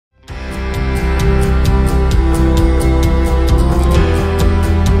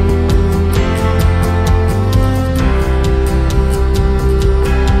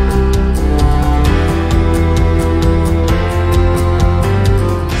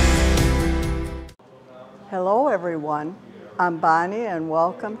Hello everyone, I'm Bonnie and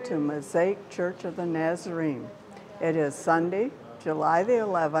welcome to Mosaic Church of the Nazarene. It is Sunday, July the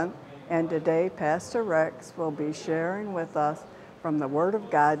 11th, and today Pastor Rex will be sharing with us from the Word of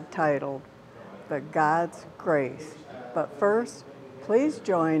God titled, The God's Grace. But first, please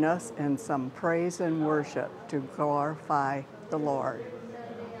join us in some praise and worship to glorify the Lord.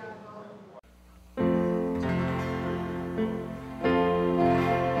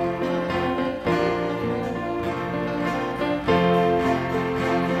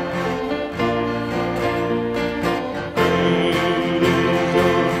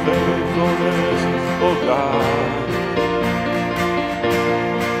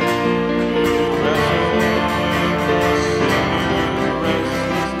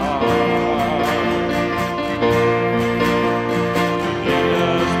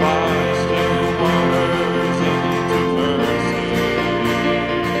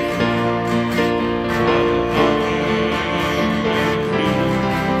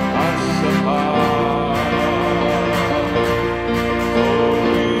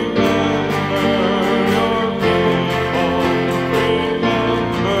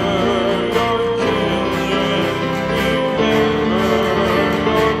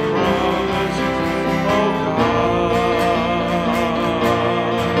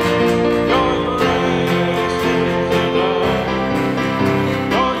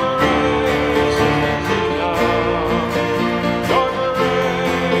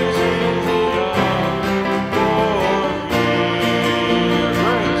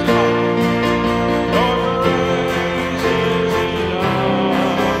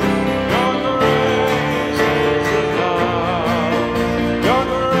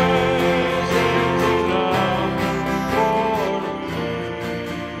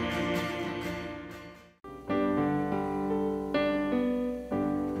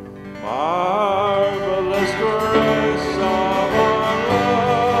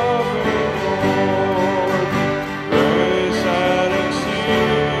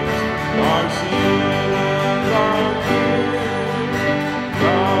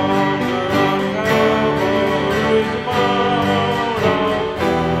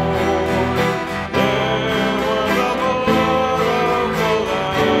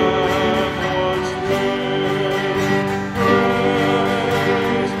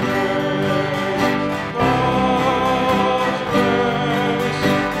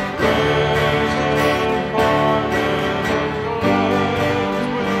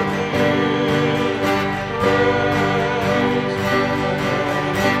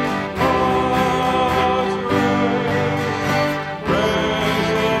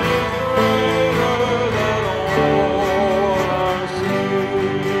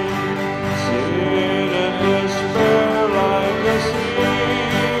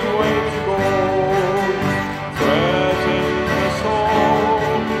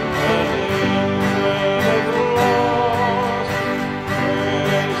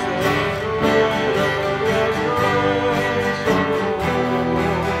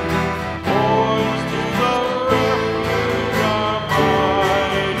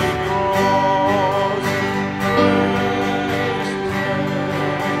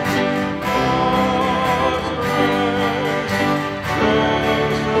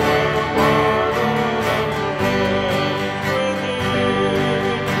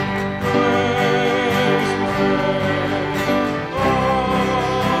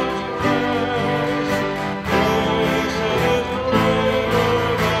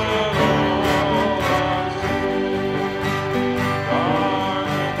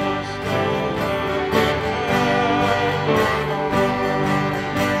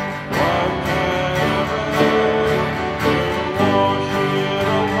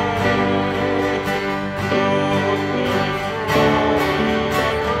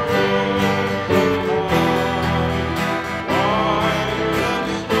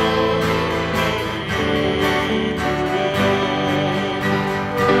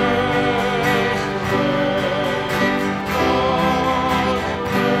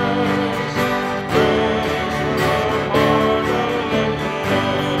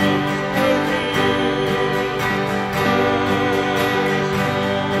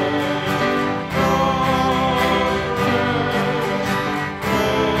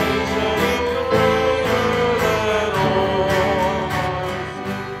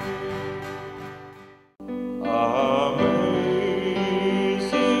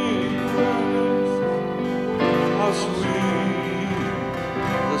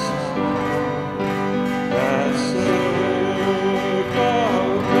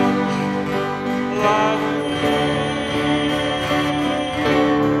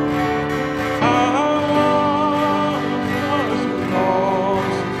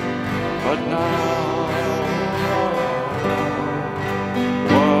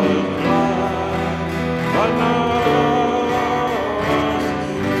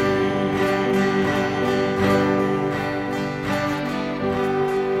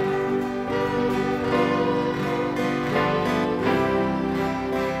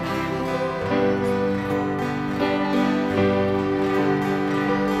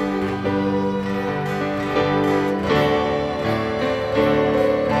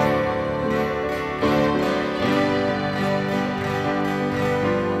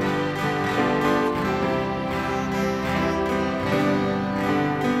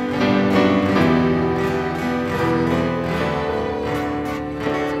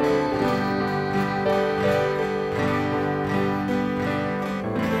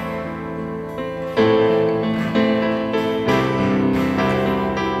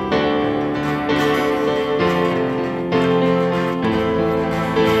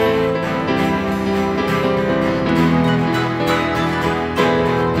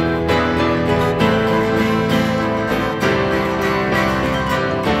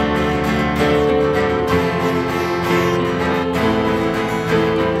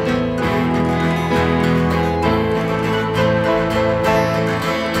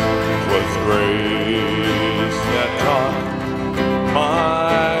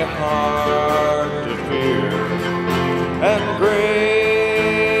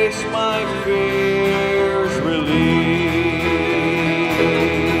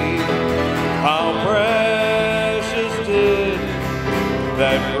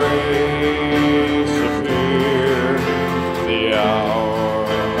 grace appear, the hour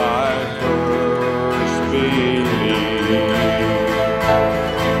I first believed.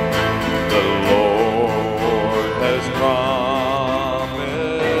 The Lord has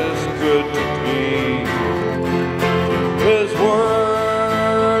promised good to keep His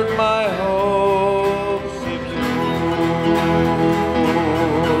word, my hope secures.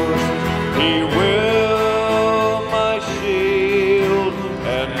 He will my shield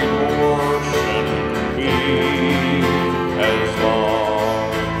and portion be, as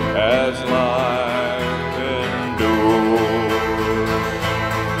long as life endures.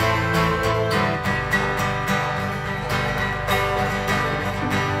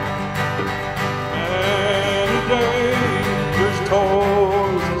 Many dangers,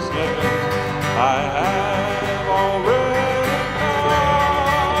 toils, and snares I have already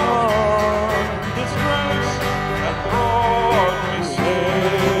known. His grace hath brought me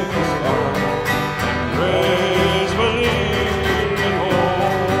safe as far, and grace will lead me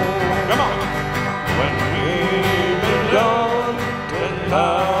home. Come on! When we've been gone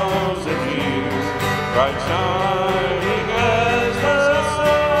 10,000 years, bright shining as the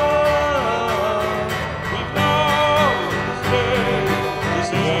sun, we know this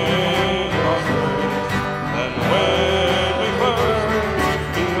day ain't on earth than when we first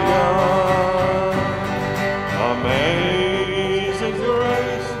begun. Amazing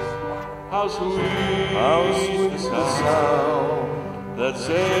grace, how sweet the sound that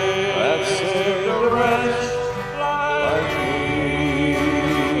saved a wretch like me.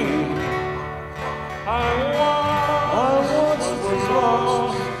 I once was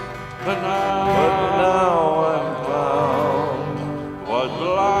lost, but now I'm found. Was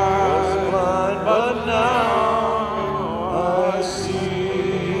blind, but now I see.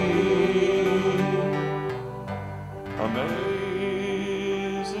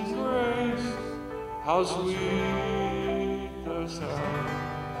 Amazing grace, how sweet the sound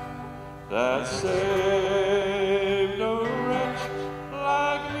that saved a wretch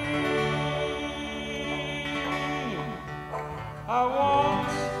like me. I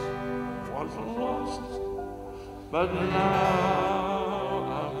once was lost, but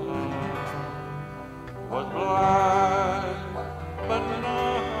now I'm found. Was blind, but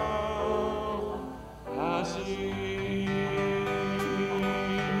now I see.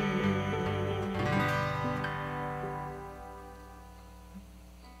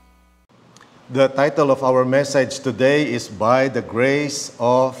 The title of our message today is By the Grace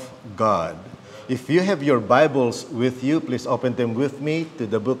of God. If you have your Bibles with you, please open them with me to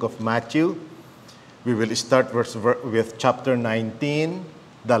the book of Matthew. We will start with chapter 19,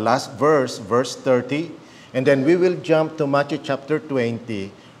 the last verse, verse 30, and then we will jump to Matthew chapter 20,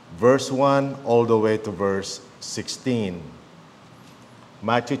 verse 1 all the way to verse 16.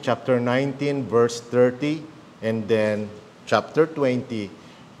 Matthew chapter 19, verse 30, and then chapter 20,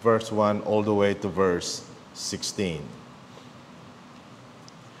 verse 1 all the way to verse 16.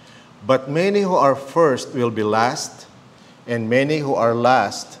 But many who are first will be last, and many who are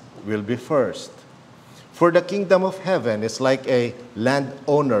last will be first. For the kingdom of heaven is like a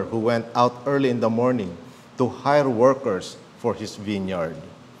landowner who went out early in the morning to hire workers for his vineyard.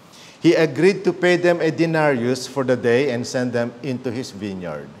 He agreed to pay them a denarius for the day and send them into his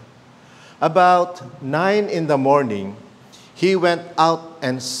vineyard. About 9 in the morning, he went out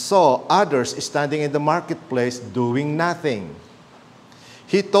and saw others standing in the marketplace doing nothing.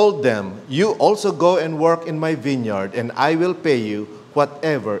 He told them, "You also go and work in my vineyard, and I will pay you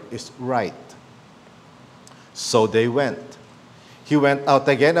whatever is right." So they went. He went out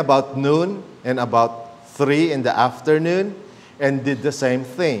again about noon and about 3 in the afternoon and did the same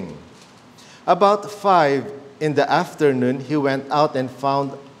thing. About 5 in the afternoon, he went out and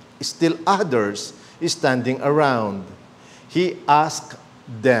found still others standing around. He asked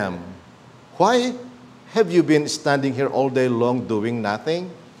them, "Why have you been standing here all day long doing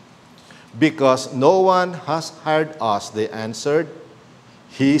nothing?" "Because no one has hired us," they answered.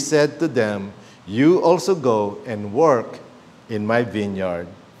 He said to them, "You also go and work in my vineyard."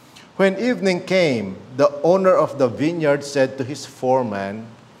 When evening came, the owner of the vineyard said to his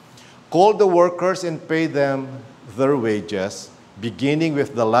foreman, "Call the workers and pay them their wages, beginning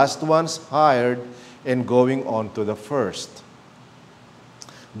with the last ones hired and going on to the first."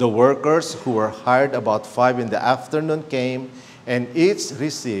 The workers who were hired about 5 in the afternoon came, and each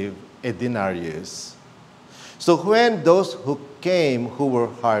received a denarius. So when those who came who were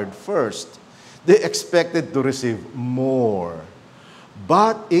hired first, they expected to receive more.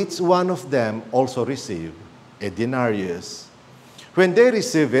 But each one of them also received a denarius. When they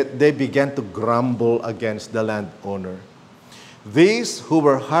received it, they began to grumble against the landowner. These who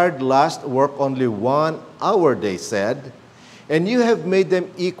were hired last work only 1 hour, they said, and you have made them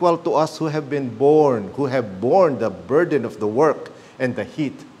equal to us who have borne the burden of the work and the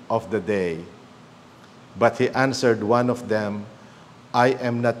heat of the day. But he answered one of them, I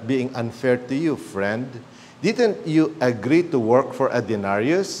am not being unfair to you, friend. Didn't you agree to work for a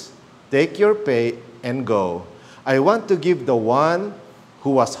denarius? Take your pay and go. I want to give the one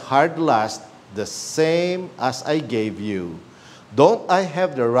who was hired last the same as I gave you. Don't I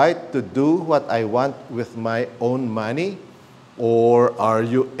have the right to do what I want with my own money? Or are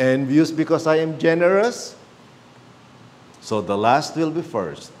you envious because I am generous? So the last will be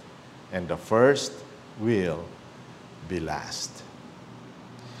first, and the first will be last.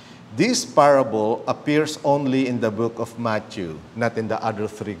 This parable appears only in the book of Matthew, not in the other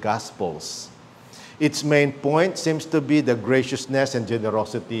 3 Gospels. Its main point seems to be the graciousness and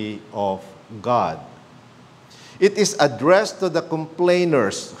generosity of God. It is addressed to the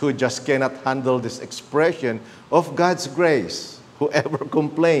complainers who just cannot handle this expression of God's grace, whoever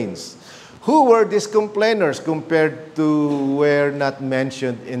complains. Who were these complainers compared to were not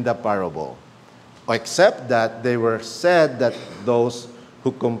mentioned in the parable? Except that they were said that those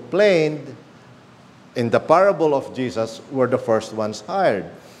who complained in the parable of Jesus were the first ones hired.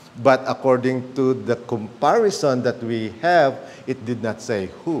 But according to the comparison that we have, it did not say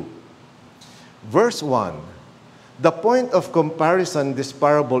who. Verse 1. The point of comparison, this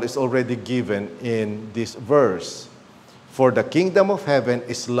parable is already given in this verse. For the kingdom of heaven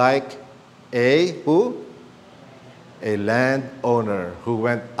is like a who? A landowner who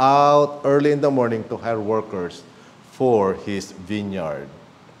went out early in the morning to hire workers for his vineyard.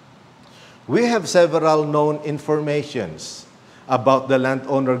 We have several known informations about the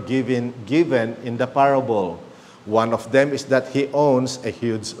landowner given in the parable. One of them is that he owns a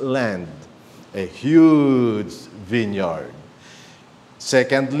huge land, a huge vineyard.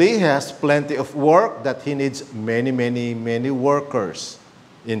 Secondly, he has plenty of work that he needs many workers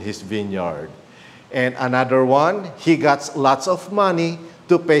in his vineyard. And another one, he got lots of money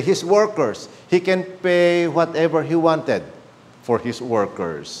to pay his workers. He can pay whatever he wanted for his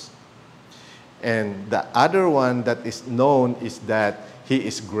workers. And the other one that is known is that he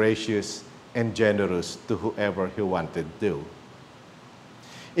is gracious and generous to whoever he wanted to.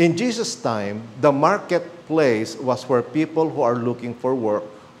 In Jesus' time, the marketplace was where people who are looking for work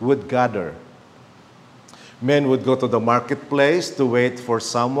would gather. Men would go to the marketplace to wait for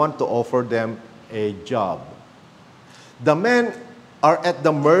someone to offer them a job. The men are at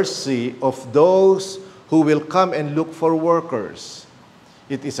the mercy of those who will come and look for workers.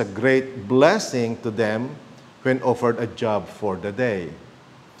 It is a great blessing to them when offered a job for the day.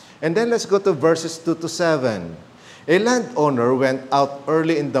 And then let's go to verses 2 to 7. A landowner went out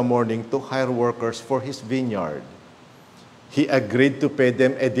early in the morning to hire workers for his vineyard. He agreed to pay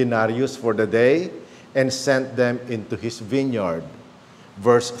them a denarius for the day and sent them into his vineyard.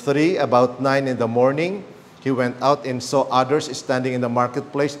 Verse 3, about 9 in the morning, he went out and saw others standing in the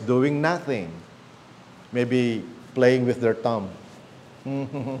marketplace doing nothing. Maybe playing with their thumb.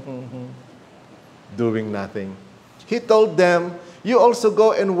 Doing nothing. He told them, you also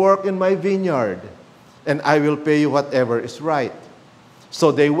go and work in my vineyard, and I will pay you whatever is right.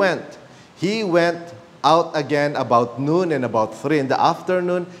 So they went. He went out again about noon and about 3 in the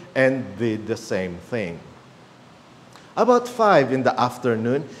afternoon and did the same thing. About 5 in the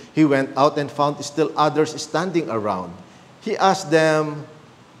afternoon, he went out and found still others standing around. He asked them,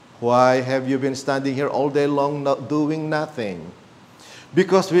 why have you been standing here all day long not doing nothing?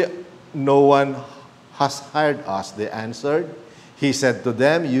 Because no one has hired us, they answered. He said to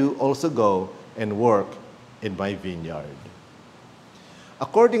them, you also go and work in my vineyard.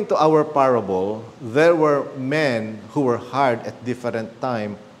 According to our parable, there were men who were hired at different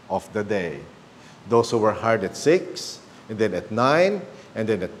time of the day. Those who were hired at 6, and then at 9, and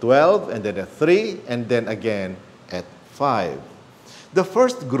then at 12, and then at 3, and then again at 5. The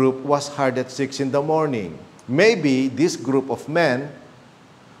first group was hired at 6 in the morning. Maybe this group of men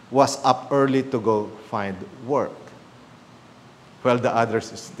was up early to go find work, while the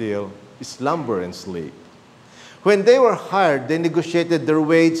others still slumber and sleep. When they were hired, they negotiated their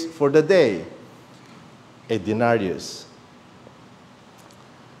wage for the day, a denarius.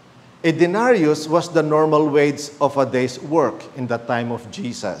 A denarius was the normal wage of a day's work in the time of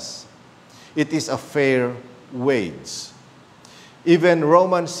Jesus. It is a fair wage. Even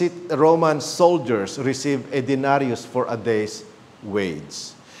Roman soldiers received a denarius for a day's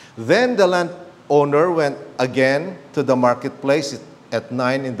wage. Then the landowner went again to the marketplace at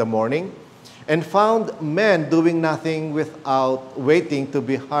 9 in the morning and found men doing nothing without waiting to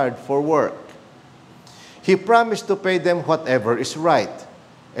be hired for work. He promised to pay them whatever is right.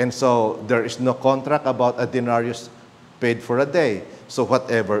 And so there is no contract about a denarius paid for a day. So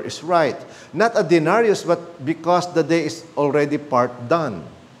whatever is right. Not a denarius, but because the day is already part done.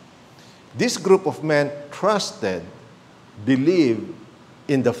 This group of men trusted, believed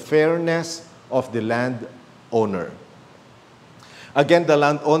in the fairness of the landowner. Again, the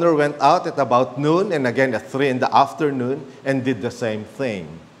landowner went out at about noon and again at 3 in the afternoon and did the same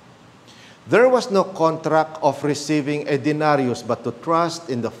thing. There was no contract of receiving a denarius, but to trust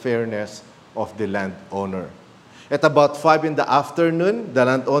in the fairness of the landowner. At about 5 in the afternoon, the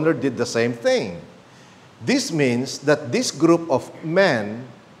landowner did the same thing. This means that this group of men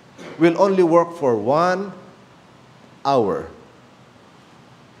will only work for 1 hour.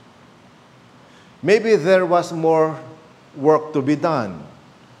 Maybe there was more work to be done,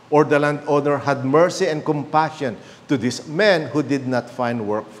 or the landowner had mercy and compassion to these men who did not find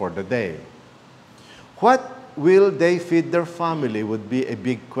work for the day. What will they feed their family would be a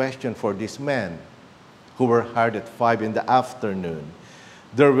big question for these men who were hired at 5 in the afternoon.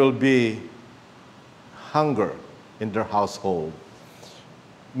 There will be hunger in their household.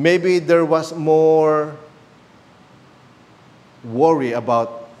 Maybe there was more worry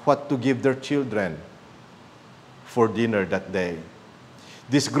about what to give their children for dinner that day.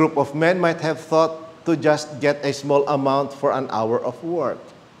 This group of men might have thought to just get a small amount for an hour of work,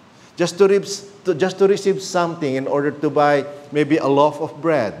 just to receive something in order to buy maybe a loaf of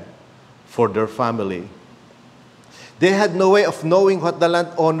bread for their family. They had no way of knowing what the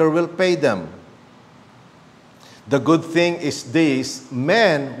landowner will pay them. The good thing is these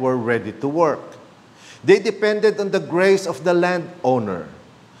men were ready to work. They depended on the grace of the landowner.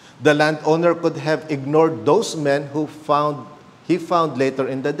 The landowner could have ignored those men who he found later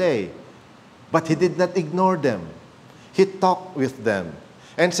in the day. But he did not ignore them. He talked with them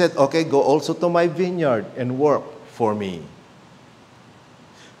and said, okay, go also to my vineyard and work for me.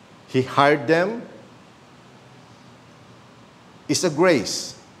 He hired them. It's a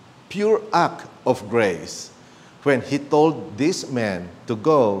grace, pure act of grace, when he told these men to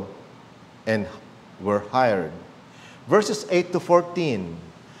go and were hired. Verses 8 to 14.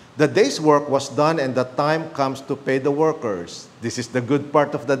 The day's work was done and the time comes to pay the workers. This is the good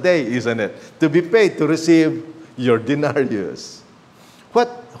part of the day, isn't it? To be paid, to receive your denarius.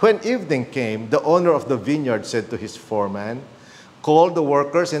 When evening came, the owner of the vineyard said to his foreman, call the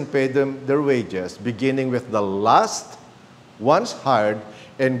workers and pay them their wages, beginning with the last ones hired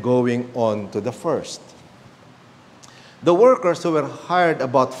and going on to the first. The workers who were hired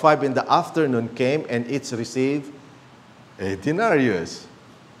about 5 in the afternoon came and each received a denarius.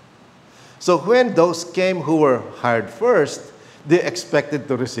 So when those came who were hired first, they expected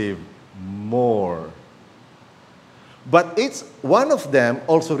to receive more. But each one of them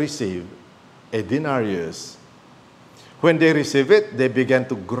also received a denarius. When they received it, they began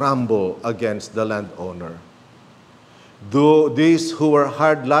to grumble against the landowner. Do these who were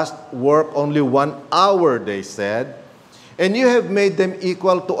hired last work only 1 hour, they said, and you have made them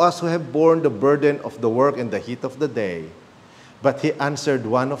equal to us who have borne the burden of the work in the heat of the day. But he answered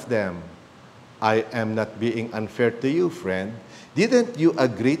one of them, I am not being unfair to you, friend. Didn't you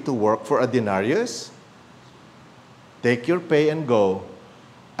agree to work for a denarius? Take your pay and go.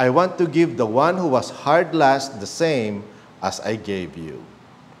 I want to give the one who was hired last the same as I gave you.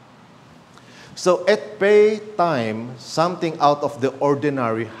 So at pay time, something out of the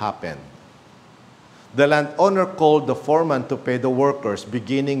ordinary happened. The landowner called the foreman to pay the workers,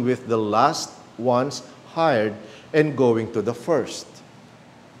 beginning with the last ones hired and going to the first.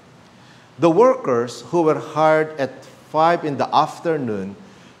 The workers who were hired at 5 in the afternoon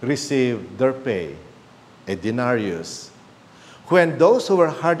received their pay, a denarius. When those who were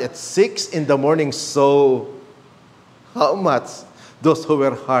hired at 6 in the morning saw how much those who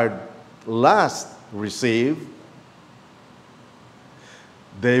were hired last received,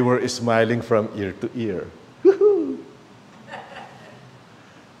 they were smiling from ear to ear.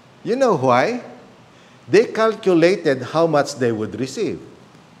 You know why? They calculated how much they would receive.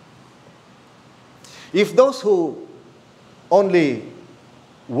 If those who only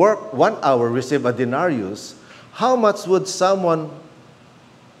work 1 hour receive a denarius, how much would someone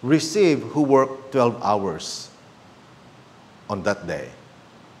receive who worked 12 hours on that day?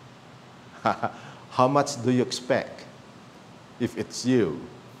 How much do you expect if it's you?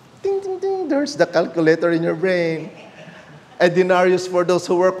 Ding, ding, ding, there's the calculator in your brain. A denarius for those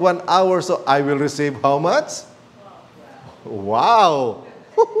who work 1 hour, so I will receive how much? Wow!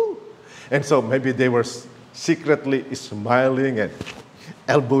 And so maybe they were secretly smiling and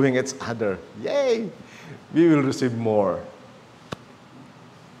elbowing each other. Yay! We will receive more.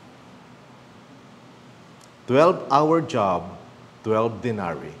 12-hour job, 12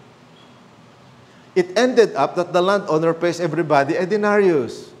 denarii. It ended up that the landowner pays everybody a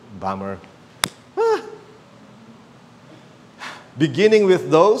denarius. Bummer. Beginning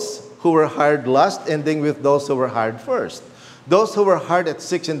with those who were hired last, ending with those who were hired first. Those who were hired at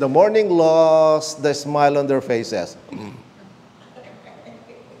 6 in the morning lost the smile on their faces.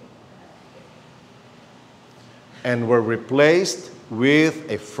 And were replaced with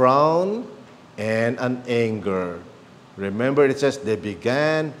a frown and an anger. Remember, it says they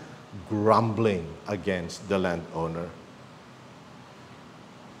began grumbling against the landowner.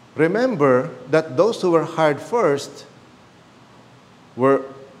 Remember that those who were hired first were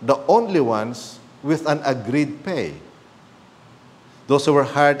the only ones with an agreed pay. Those who were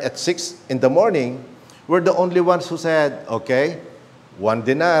hired at 6 in the morning were the only ones who said, okay, one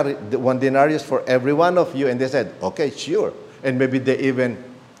denarius for every one of you. And they said, okay, sure. And maybe they even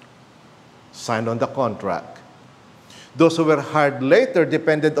signed on the contract. Those who were hired later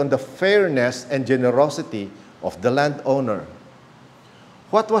depended on the fairness and generosity of the landowner.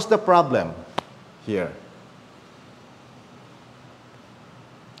 What was the problem here?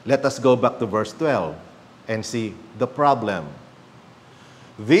 Let us go back to verse 12 and see the problem.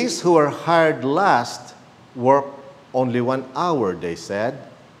 These who were hired last worked only 1 hour, they said,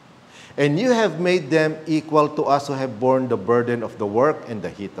 and you have made them equal to us who have borne the burden of the work and the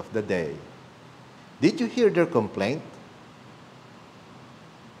heat of the day. Did you hear their complaint?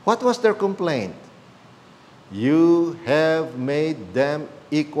 What was their complaint? You have made them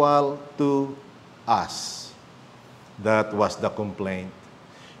equal to us. That was the complaint.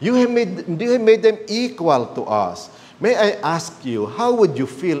 You have made them equal to us. May I ask you, how would you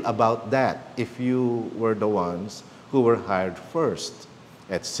feel about that if you were the ones who were hired first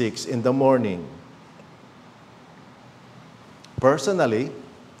at 6 in the morning? Personally,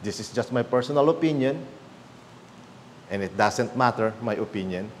 this is just my personal opinion, and it doesn't matter, my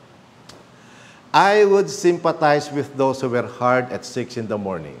opinion. I would sympathize with those who were hired at 6 in the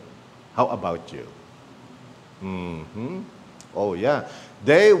morning. How about you? Oh, yeah.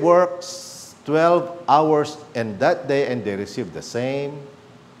 They worked 12 hours in that day and they received the same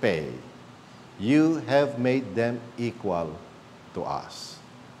pay. You have made them equal to us.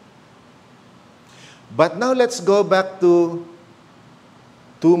 But now let's go back to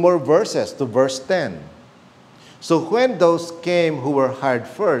 2 more verses, to verse 10. So when those came who were hired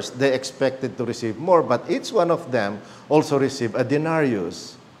first, they expected to receive more, but each one of them also received a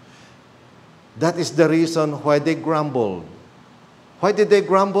denarius. That is the reason why they grumbled. Why did they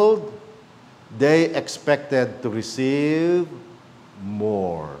grumble? They expected to receive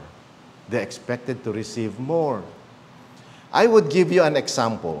more. They expected to receive more. I would give you an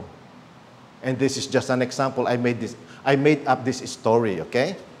example. And this is just an example. I made up this story,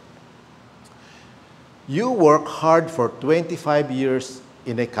 okay? You work hard for 25 years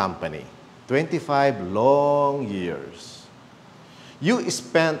in a company. 25 long years. You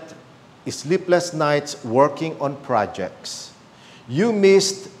spent sleepless nights working on projects. You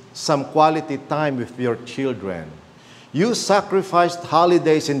missed some quality time with your children. You sacrificed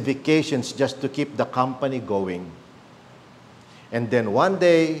holidays and vacations just to keep the company going. And then one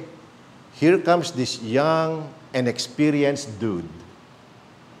day, here comes this young and experienced dude.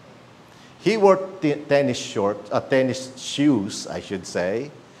 He wore tennis shoes, I should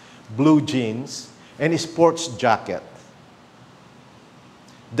say, blue jeans, and a sports jacket.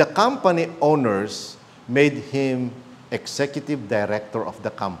 The company owners made him executive director of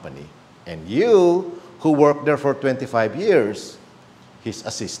the company. And you, who worked there for 25 years, his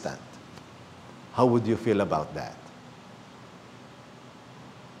assistant. How would you feel about that?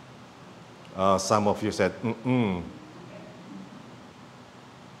 Some of you said, I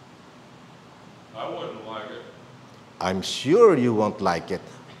wouldn't like it. I'm sure you won't like it.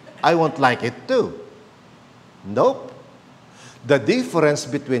 I won't like it too. Nope. The difference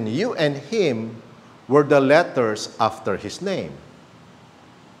between you and him were the letters after his name.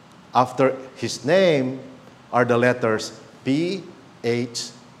 After his name are the letters PhD.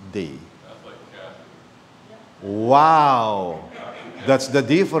 That's like Kathy. Wow. That's the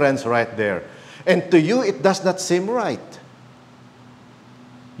difference right there. And to you, it does not seem right.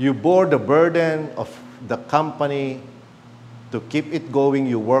 You bore the burden of the company to keep it going.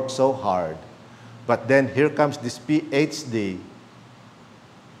 You work so hard. But then here comes this PhD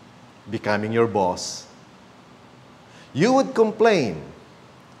becoming your boss. You would complain,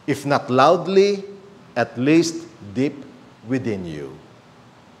 if not loudly, at least deep within you.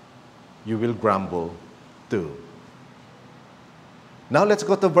 You will grumble too. Now let's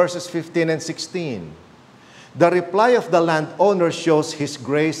go to verses 15 and 16. The reply of the landowner shows his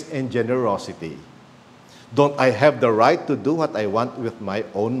grace and generosity. Don't I have the right to do what I want with my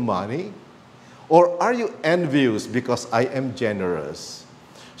own money? Or are you envious because I am generous?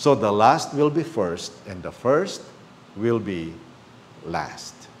 So the last will be first, and the first will be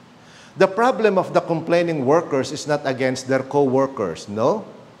last. The problem of the complaining workers is not against their co-workers, no.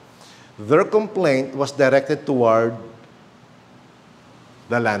 Their complaint was directed toward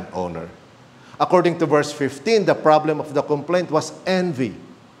the landowner. According to verse 15, the problem of the complaint was envy.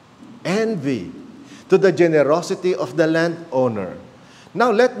 Envy to the generosity of the landowner.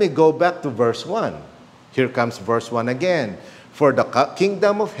 Now let me go back to verse 1. Here comes verse 1 again. For the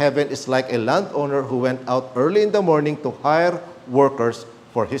kingdom of heaven is like a landowner who went out early in the morning to hire workers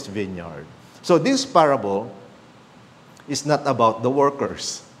for his vineyard. So this parable is not about the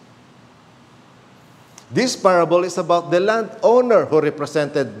workers. This parable is about the landowner who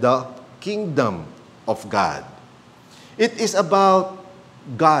represented the kingdom of God. It is about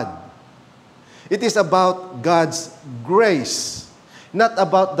God. It is about God's grace, not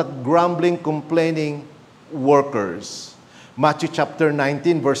about the grumbling, complaining workers. Matthew chapter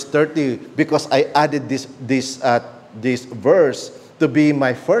 19, verse 30, because I added this verse to be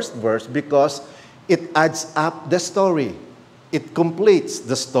my first verse because it adds up the story. It completes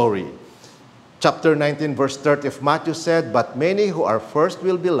the story. Chapter 19, verse 30 of Matthew said, but many who are first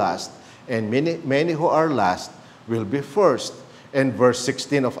will be last, and many who are last will be first. And verse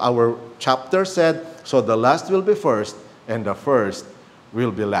 16 of our chapter said, so the last will be first, and the first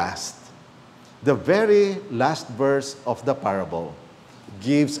will be last. The very last verse of the parable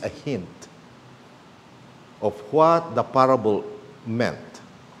gives a hint of what the parable meant.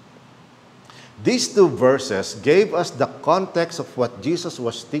 These two verses gave us the context of what Jesus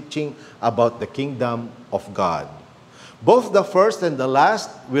was teaching about the kingdom of God. Both the first and the last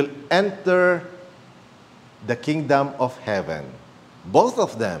will enter the kingdom of heaven. Both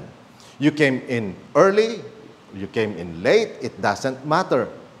of them. You came in early, you came in late, it doesn't matter.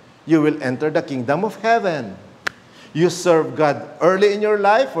 You will enter the kingdom of heaven. You serve God early in your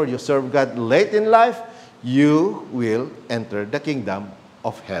life or you serve God late in life, you will enter the kingdom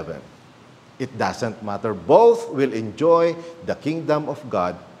of heaven. It doesn't matter. Both will enjoy the kingdom of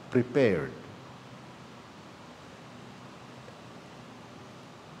God prepared.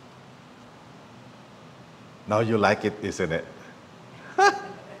 Now you like it, isn't it?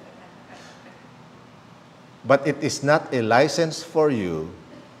 But it is not a license for you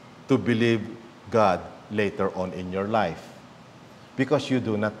to believe God later on in your life, because you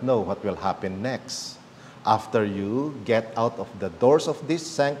do not know what will happen next after you get out of the doors of this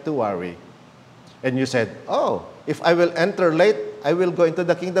sanctuary. And you said, oh, if I will enter late, I will go into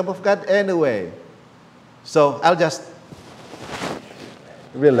the kingdom of God anyway. So I'll just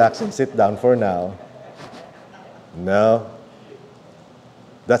relax and sit down for now. No,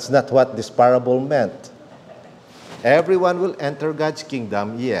 that's not what this parable meant. Everyone will enter God's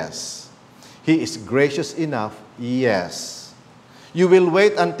kingdom, yes. He is gracious enough, yes. You will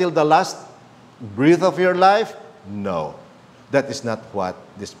wait until the last breath of your life? No, that is not what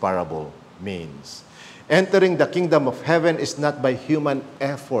this parable means. Entering the kingdom of heaven is not by human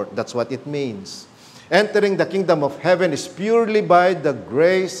effort. That's what it means. Entering the kingdom of heaven is purely by the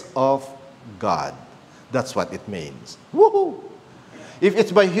grace of God. That's what it means. Woohoo! If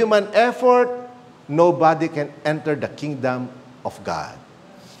it's by human effort, nobody can enter the kingdom of God.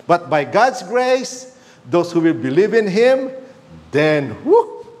 But by God's grace, those who will believe in Him, then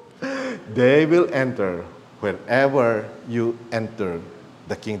they will enter wherever you enter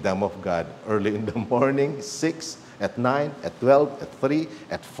the kingdom of God. Early in the morning, 6, at 9, at 12, at 3,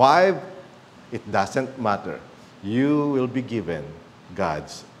 at 5, it doesn't matter. You will be given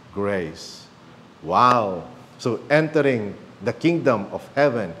God's grace. Wow! So entering the kingdom of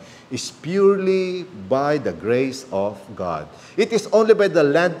heaven is purely by the grace of God. It is only by the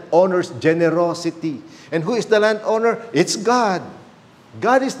landowner's generosity. And who is the landowner? It's God.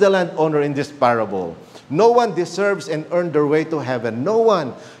 God is the landowner in this parable. No one deserves and earns their way to heaven. No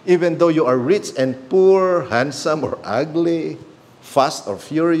one, even though you are rich and poor, handsome or ugly, fast or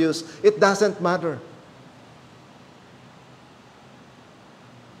furious, it doesn't matter.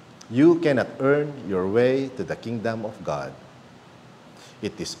 You cannot earn your way to the kingdom of God.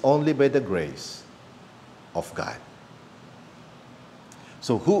 It is only by the grace of God.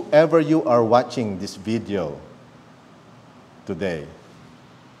 So whoever you are watching this video today,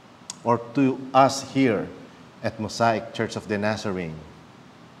 or to us here at Mosaic Church of the Nazarene,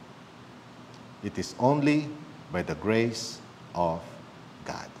 it is only by the grace of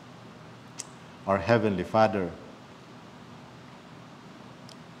God. Our Heavenly Father,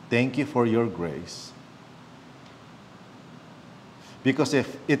 thank you for your grace. Because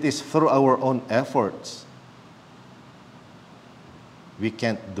if it is through our own efforts we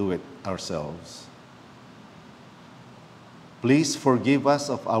can't do it ourselves. Please forgive us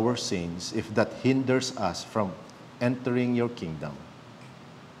of our sins if that hinders us from entering your kingdom.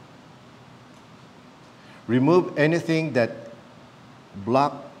 Remove anything that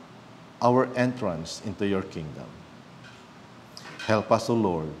blocks our entrance into your kingdom. Help us, O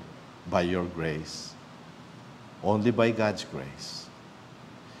Lord, by your grace. Only by God's grace.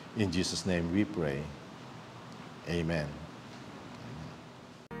 In Jesus' name we pray. Amen.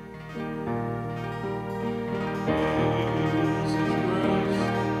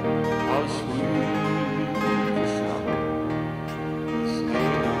 How sweet the sound, the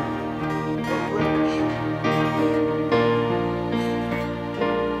sound of rich.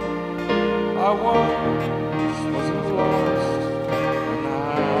 I once was lost, and I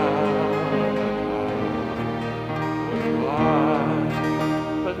was blind,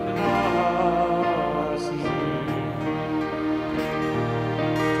 but now I see.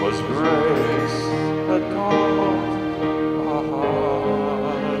 'Twas grace that called my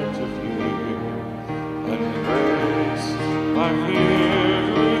heart to fear, and grace I'm here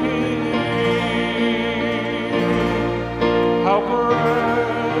to hear. How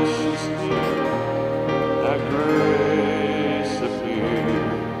precious did that grace appear,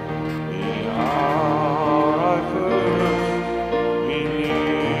 the hour I first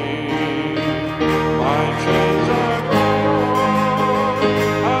believed. My chains are gone,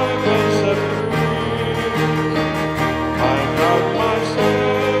 I've been set free. My God, my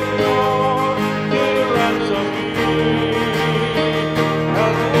Savior, did ransom me.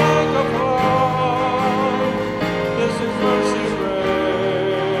 And like a flood, His mercy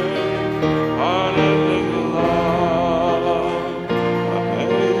rain, unending love,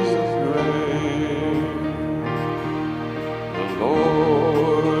 amazing grace. The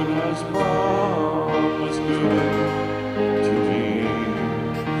Lord has promised good to me.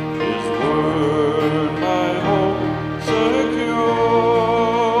 His word my hope secures.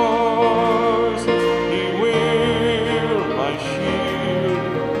 He will my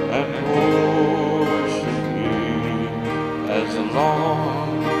shield and portion be, as long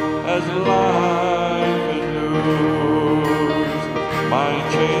as life endures. My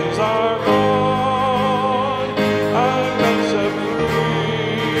chains are gone, I've been set free.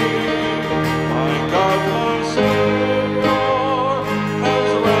 My God, my Savior, has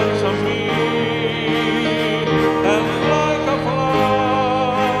ransomed me. And like a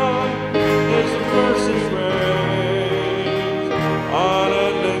flood, His mercy reigns,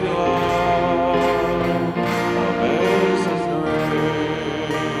 unending love, amazing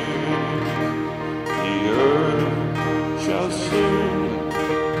grace. The earth shall soon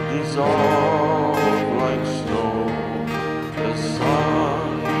dissolve like snow. The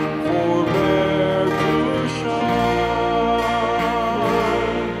sun forbear to shine,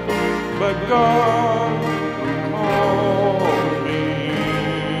 but God who called me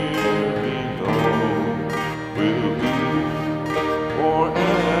below will be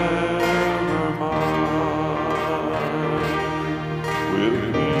forever mine. Will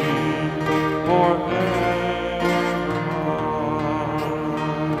be forever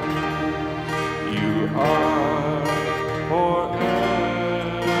mine. You are forever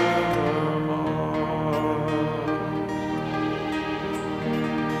mine.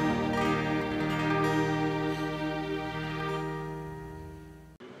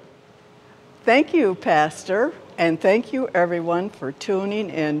 Thank you, Pastor, and thank you everyone for tuning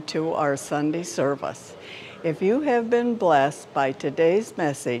in to our Sunday service. If you have been blessed by today's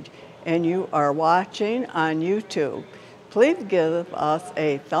message and you are watching on YouTube, please give us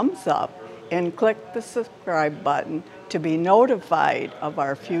a thumbs up and click the subscribe button to be notified of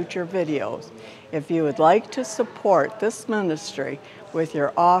our future videos. If you would like to support this ministry with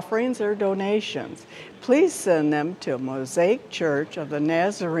your offerings or donations, please send them to Mosaic Church of the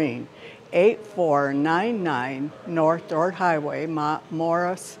Nazarene, 8499 North Dordt Highway,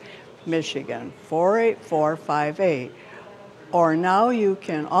 Morris, Michigan, 48458. Or now you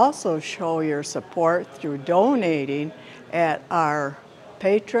can also show your support through donating at our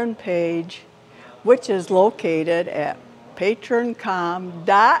patron page, which is located at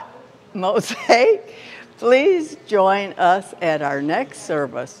patroncom.mosaic. Please join us at our next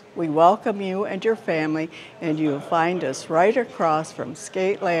service. We welcome you and your family, and you'll find us right across from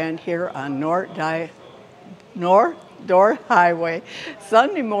Skateland here on North Dordt Highway,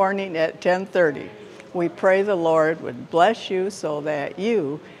 Sunday morning at 10:30. We pray the Lord would bless you so that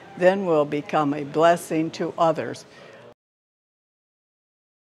you then will become a blessing to others.